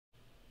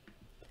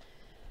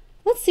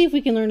Let's see if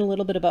we can learn a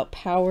little bit about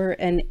power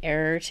and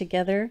error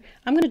together.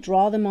 I'm going to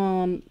draw them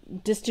on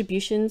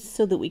distributions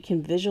so that we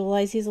can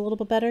visualize these a little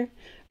bit better.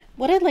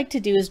 What I'd like to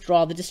do is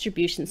draw the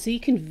distribution so you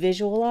can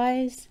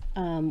visualize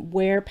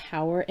where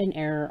power and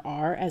error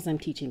are as I'm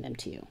teaching them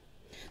to you.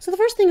 So the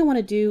first thing I want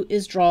to do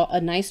is draw a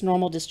nice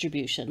normal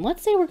distribution.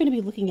 Let's say we're going to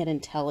be looking at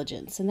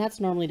intelligence, and that's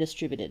normally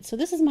distributed. So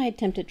this is my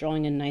attempt at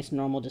drawing a nice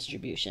normal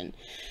distribution.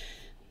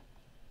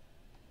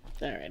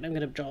 All right, I'm going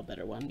to draw a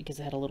better one because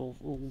I had a little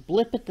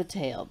blip at the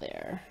tail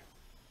there.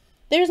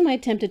 There's my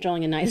attempt at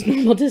drawing a nice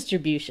normal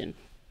distribution.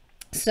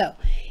 So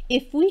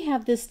if we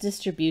have this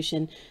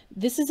distribution,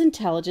 this is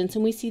intelligence,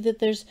 and we see that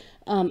there's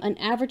an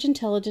average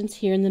intelligence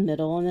here in the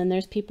middle, and then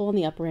there's people on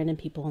the upper end and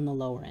people on the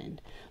lower end.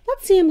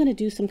 Let's see, I'm going to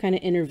do some kind of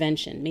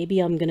intervention.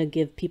 Maybe I'm going to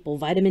give people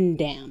vitamin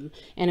DAM,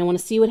 and I want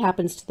to see what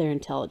happens to their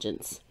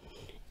intelligence.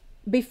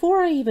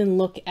 Before I even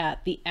look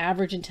at the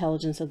average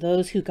intelligence of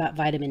those who got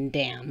vitamin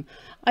DAM,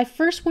 I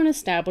first want to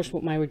establish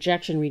what my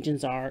rejection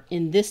regions are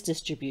in this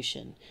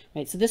distribution,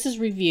 right? So this is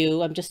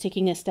review. I'm just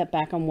taking a step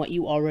back on what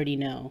you already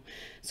know.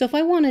 So if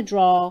I want to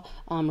draw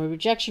a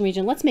rejection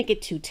region, let's make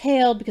it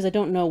two-tailed because I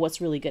don't know what's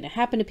really going to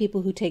happen to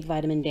people who take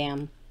vitamin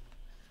DAM.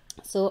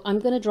 So I'm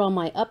going to draw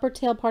my upper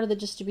tail part of the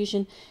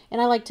distribution,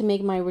 and I like to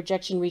make my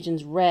rejection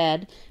regions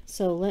red.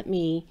 So let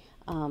me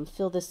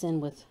fill this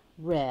in with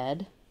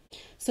red.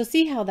 So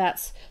see how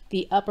that's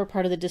the upper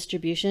part of the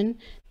distribution.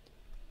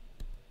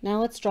 Now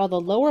let's draw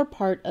the lower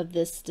part of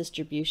this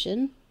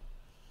distribution.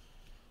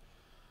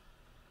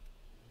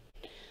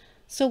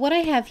 So what I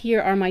have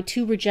here are my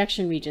two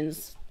rejection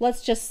regions.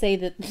 Let's just say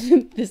that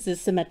this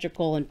is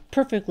symmetrical and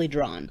perfectly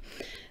drawn.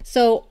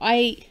 So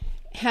I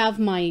have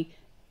my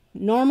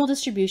normal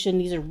distribution.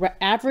 These are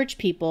average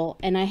people,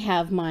 and I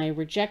have my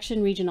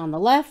rejection region on the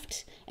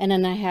left, and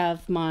then I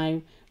have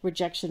my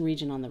rejection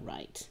region on the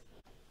right.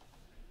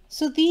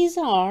 So these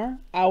are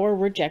our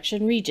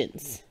rejection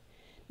regions.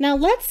 Now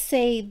let's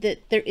say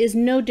that there is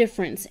no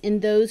difference in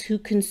those who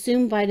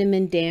consume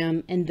vitamin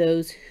DAM and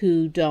those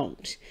who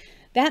don't.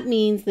 That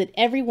means that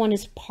everyone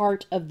is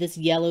part of this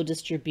yellow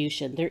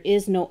distribution. There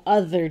is no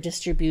other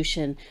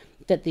distribution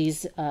that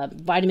these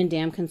vitamin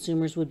DAM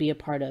consumers would be a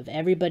part of.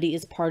 Everybody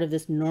is part of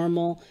this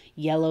normal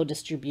yellow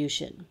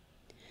distribution.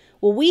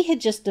 Well, we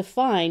had just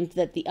defined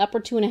that the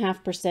upper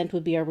 2.5%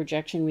 would be our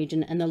rejection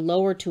region and the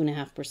lower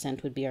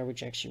 2.5% would be our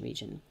rejection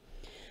region.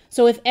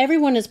 So if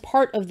everyone is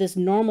part of this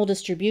normal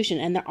distribution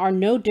and there are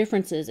no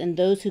differences in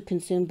those who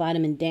consume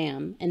vitamin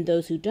DAM and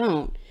those who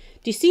don't,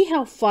 do you see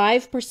how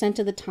 5%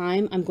 of the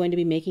time I'm going to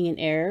be making an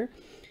error?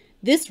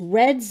 This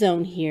red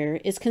zone here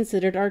is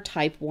considered our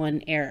type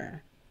 1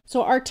 error.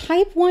 So our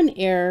type 1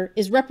 error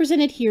is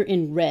represented here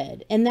in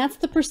red, and that's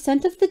the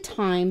percent of the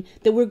time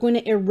that we're going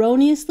to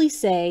erroneously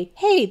say,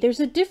 hey, there's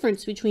a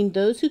difference between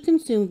those who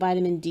consume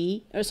vitamin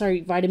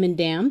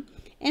DAM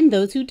and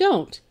those who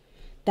don't.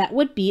 That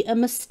would be a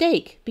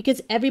mistake because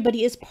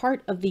everybody is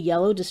part of the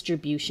yellow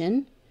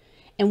distribution.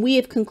 And we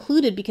have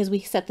concluded, because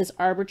we set this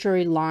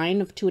arbitrary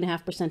line of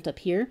 2.5% up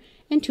here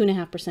and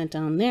 2.5%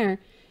 down there,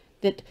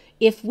 that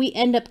if we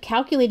end up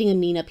calculating a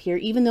mean up here,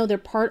 even though they're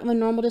part of a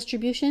normal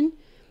distribution,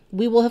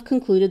 we will have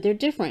concluded they're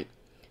different.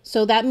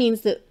 So that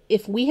means that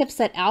if we have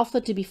set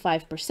alpha to be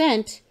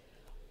 5%,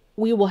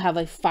 we will have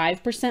a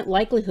 5%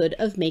 likelihood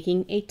of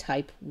making a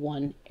type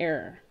 1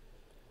 error.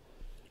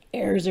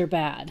 Errors are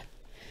bad.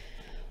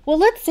 Well,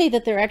 let's say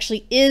that there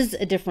actually is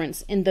a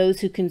difference in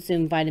those who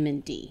consume vitamin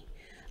D.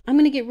 I'm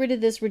going to get rid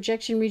of this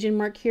rejection region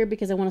mark here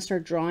because I want to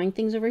start drawing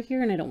things over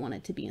here and I don't want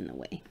it to be in the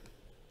way.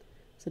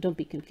 So don't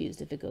be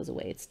confused if it goes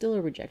away. It's still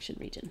a rejection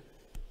region.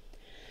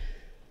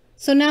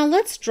 So now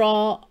let's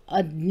draw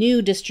a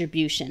new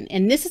distribution.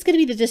 And this is going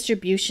to be the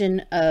distribution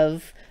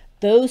of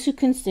those who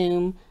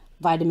consume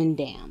vitamin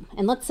DAM.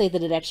 And let's say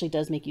that it actually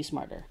does make you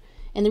smarter.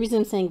 And the reason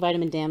I'm saying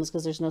vitamin DAM is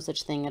because there's no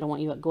such thing. I don't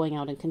want you going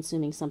out and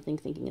consuming something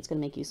thinking it's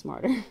going to make you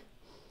smarter.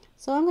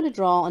 So I'm going to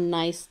draw a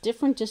nice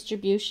different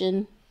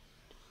distribution.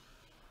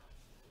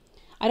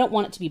 I don't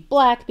want it to be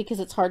black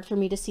because it's hard for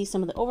me to see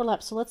some of the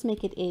overlap. So let's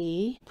make it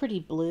a pretty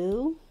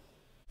blue.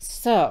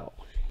 So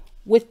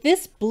with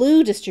this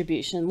blue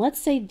distribution, let's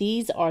say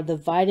these are the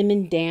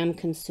vitamin DAM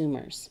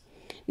consumers.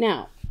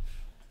 Now,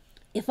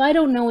 if I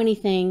don't know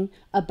anything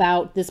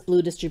about this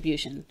blue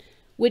distribution,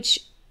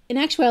 which in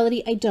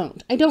actuality, I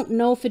don't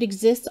know if it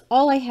exists.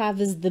 All I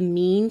have is the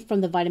mean from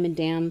the vitamin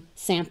DAM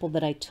sample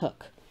that I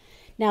took.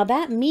 Now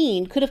that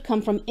mean could have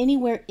come from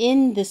anywhere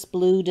in this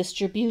blue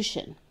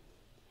distribution.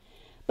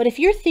 But if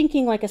you're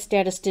thinking like a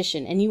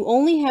statistician and you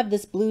only have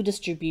this blue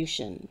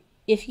distribution,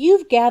 if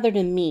you've gathered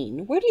a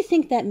mean, where do you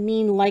think that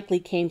mean likely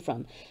came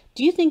from?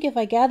 Do you think if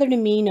I gathered a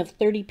mean of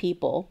 30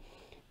 people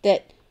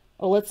that,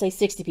 or let's say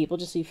 60 people,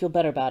 just so you feel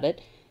better about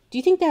it, do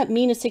you think that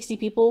mean of 60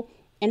 people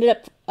ended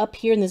up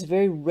here in this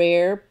very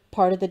rare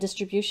part of the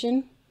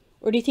distribution?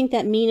 Or do you think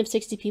that mean of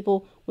 60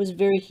 people was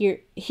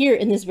here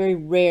in this very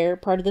rare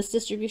part of this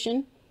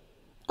distribution?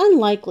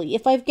 Unlikely.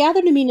 If I've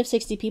gathered a mean of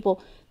 60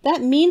 people,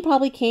 that mean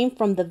probably came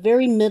from the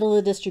very middle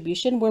of the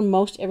distribution where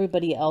most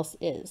everybody else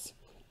is.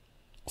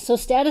 So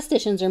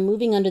statisticians are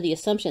moving under the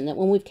assumption that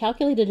when we've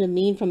calculated a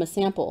mean from a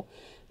sample,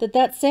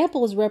 that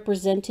sample is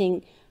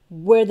representing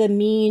where the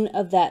mean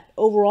of that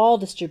overall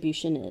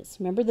distribution is.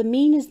 Remember, the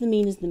mean is the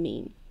mean is the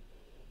mean.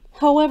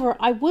 However,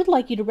 I would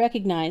like you to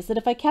recognize that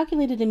if I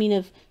calculated a mean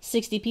of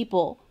 60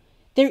 people,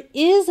 there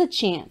is a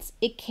chance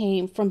it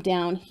came from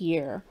down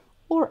here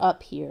or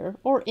up here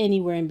or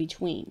anywhere in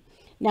between.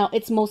 Now,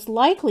 it's most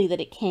likely that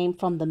it came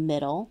from the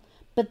middle,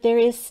 but there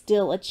is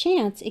still a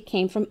chance it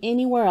came from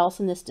anywhere else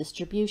in this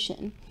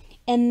distribution.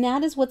 And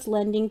that is what's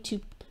lending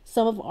to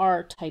some of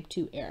our type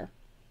 2 error.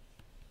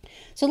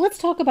 So let's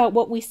talk about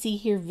what we see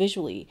here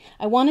visually.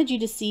 I wanted you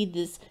to see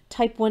this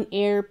type 1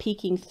 error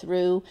peeking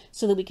through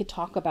so that we could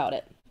talk about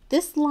it.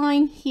 This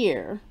line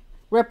here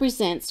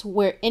represents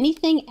where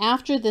anything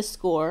after this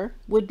score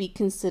would be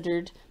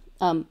considered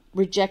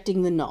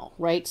rejecting the null,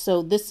 right?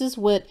 So this is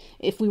what,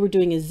 if we were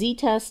doing a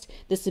z-test,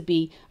 this would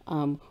be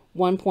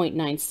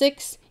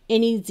 1.96.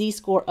 Any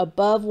z-score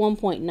above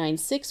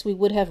 1.96, we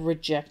would have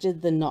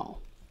rejected the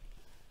null.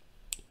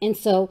 And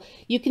so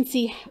you can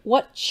see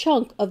what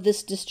chunk of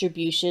this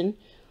distribution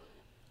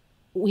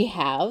we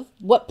have,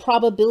 what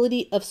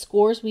probability of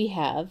scores we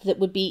have that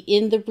would be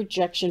in the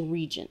rejection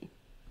region.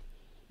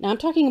 Now I'm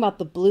talking about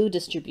the blue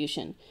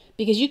distribution,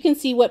 because you can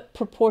see what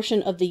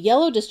proportion of the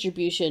yellow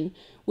distribution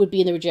would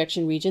be in the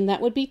rejection region. That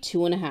would be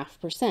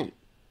 2.5%.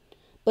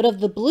 But of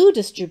the blue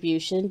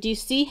distribution, do you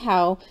see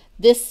how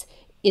this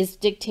is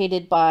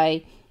dictated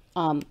by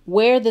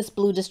where this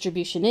blue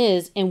distribution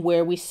is and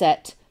where we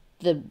set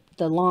the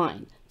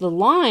line. The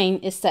line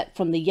is set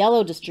from the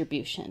yellow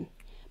distribution,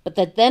 but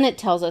then it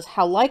tells us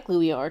how likely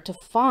we are to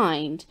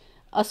find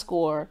a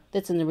score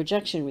that's in the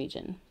rejection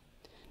region.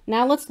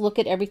 Now let's look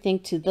at everything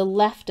to the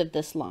left of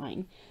this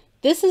line.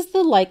 This is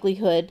the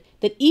likelihood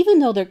that even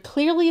though there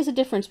clearly is a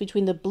difference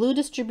between the blue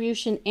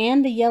distribution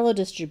and the yellow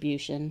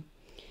distribution,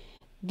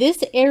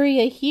 this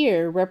area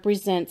here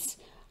represents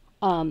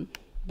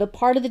the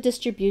part of the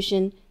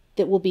distribution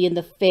that will be in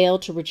the fail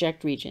to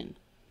reject region.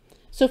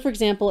 So for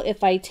example,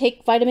 if I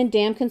take vitamin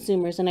DAM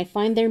consumers and I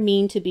find their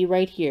mean to be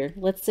right here,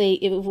 let's say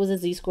if it was a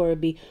z-score, it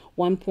would be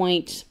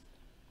 1.6.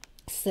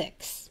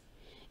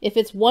 If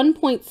it's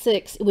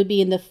 1.6, it would be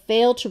in the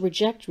fail to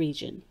reject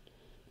region.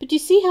 But do you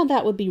see how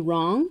that would be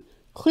wrong?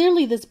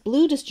 Clearly this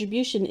blue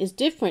distribution is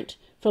different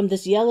from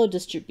this yellow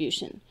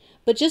distribution.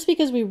 But just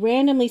because we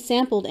randomly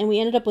sampled and we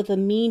ended up with a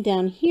mean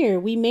down here,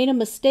 we made a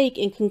mistake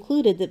and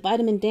concluded that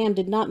vitamin DAM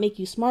did not make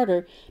you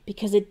smarter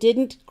because it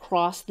didn't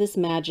cross this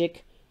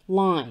magic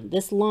line.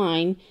 This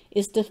line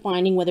is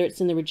defining whether it's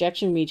in the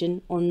rejection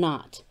region or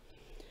not.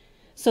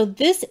 So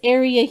this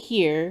area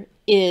here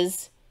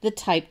is the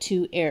type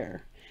 2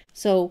 error.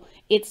 So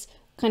it's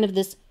kind of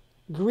this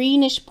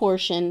greenish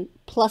portion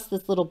plus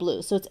this little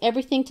blue. So it's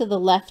everything to the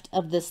left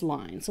of this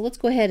line. So let's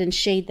go ahead and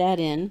shade that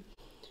in.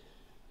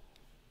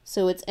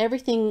 So it's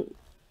everything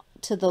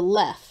to the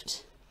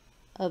left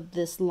of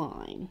this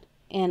line.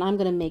 And I'm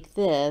going to make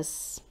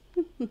this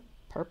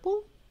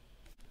purple.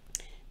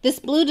 This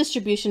blue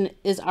distribution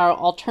is our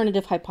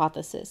alternative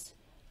hypothesis.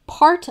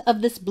 Part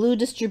of this blue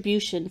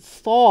distribution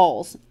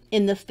falls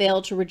in the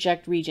fail to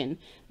reject region.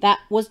 That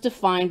was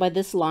defined by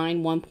this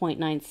line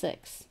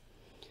 1.96.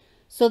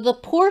 So the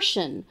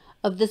portion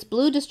of this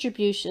blue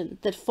distribution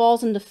that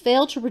falls in the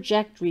fail to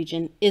reject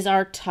region is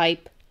our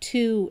type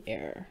 2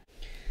 error.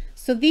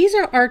 So these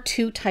are our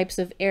two types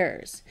of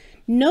errors.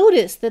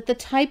 Notice that the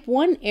type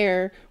 1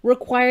 error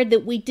required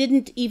that we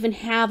didn't even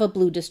have a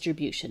blue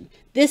distribution.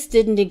 This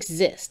didn't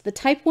exist. The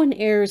type 1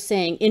 error is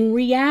saying, in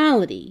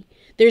reality,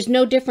 there's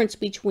no difference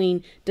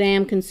between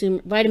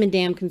vitamin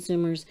DAM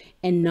consumers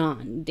and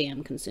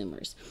non-DAM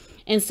consumers.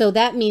 And so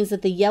that means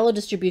that the yellow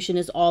distribution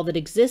is all that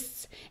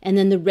exists, and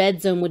then the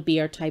red zone would be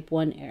our type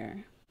 1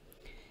 error.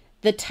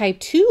 The type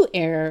 2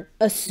 error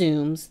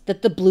assumes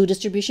that the blue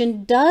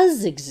distribution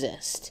does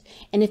exist.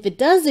 And if it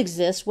does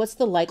exist, what's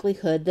the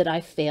likelihood that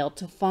I failed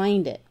to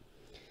find it?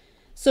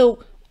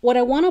 So what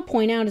I want to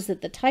point out is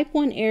that the type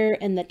 1 error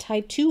and the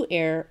type 2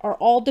 error are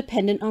all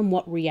dependent on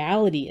what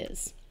reality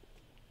is.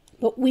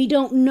 But we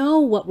don't know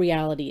what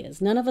reality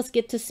is. None of us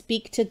get to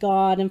speak to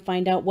God and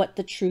find out what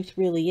the truth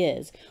really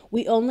is.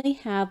 We only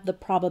have the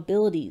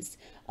probabilities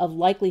of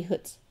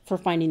likelihoods for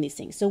finding these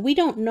things. So we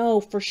don't know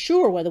for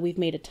sure whether we've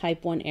made a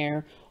type 1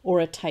 error or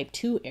a type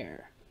 2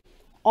 error.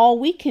 All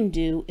we can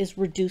do is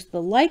reduce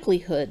the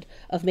likelihood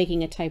of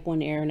making a type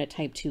 1 error and a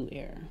type 2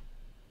 error.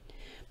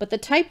 But the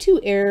type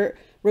 2 error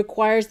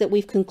requires that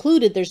we've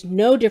concluded there's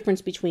no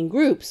difference between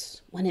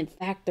groups, when in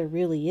fact there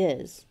really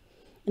is.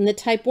 And the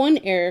type 1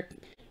 error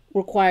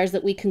requires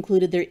that we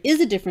concluded there is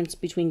a difference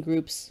between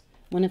groups,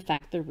 when in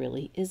fact there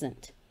really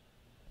isn't.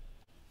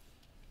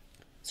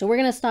 So we're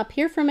going to stop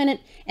here for a minute,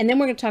 and then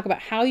we're going to talk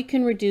about how you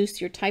can reduce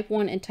your type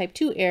 1 and type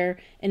 2 error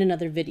in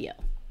another video.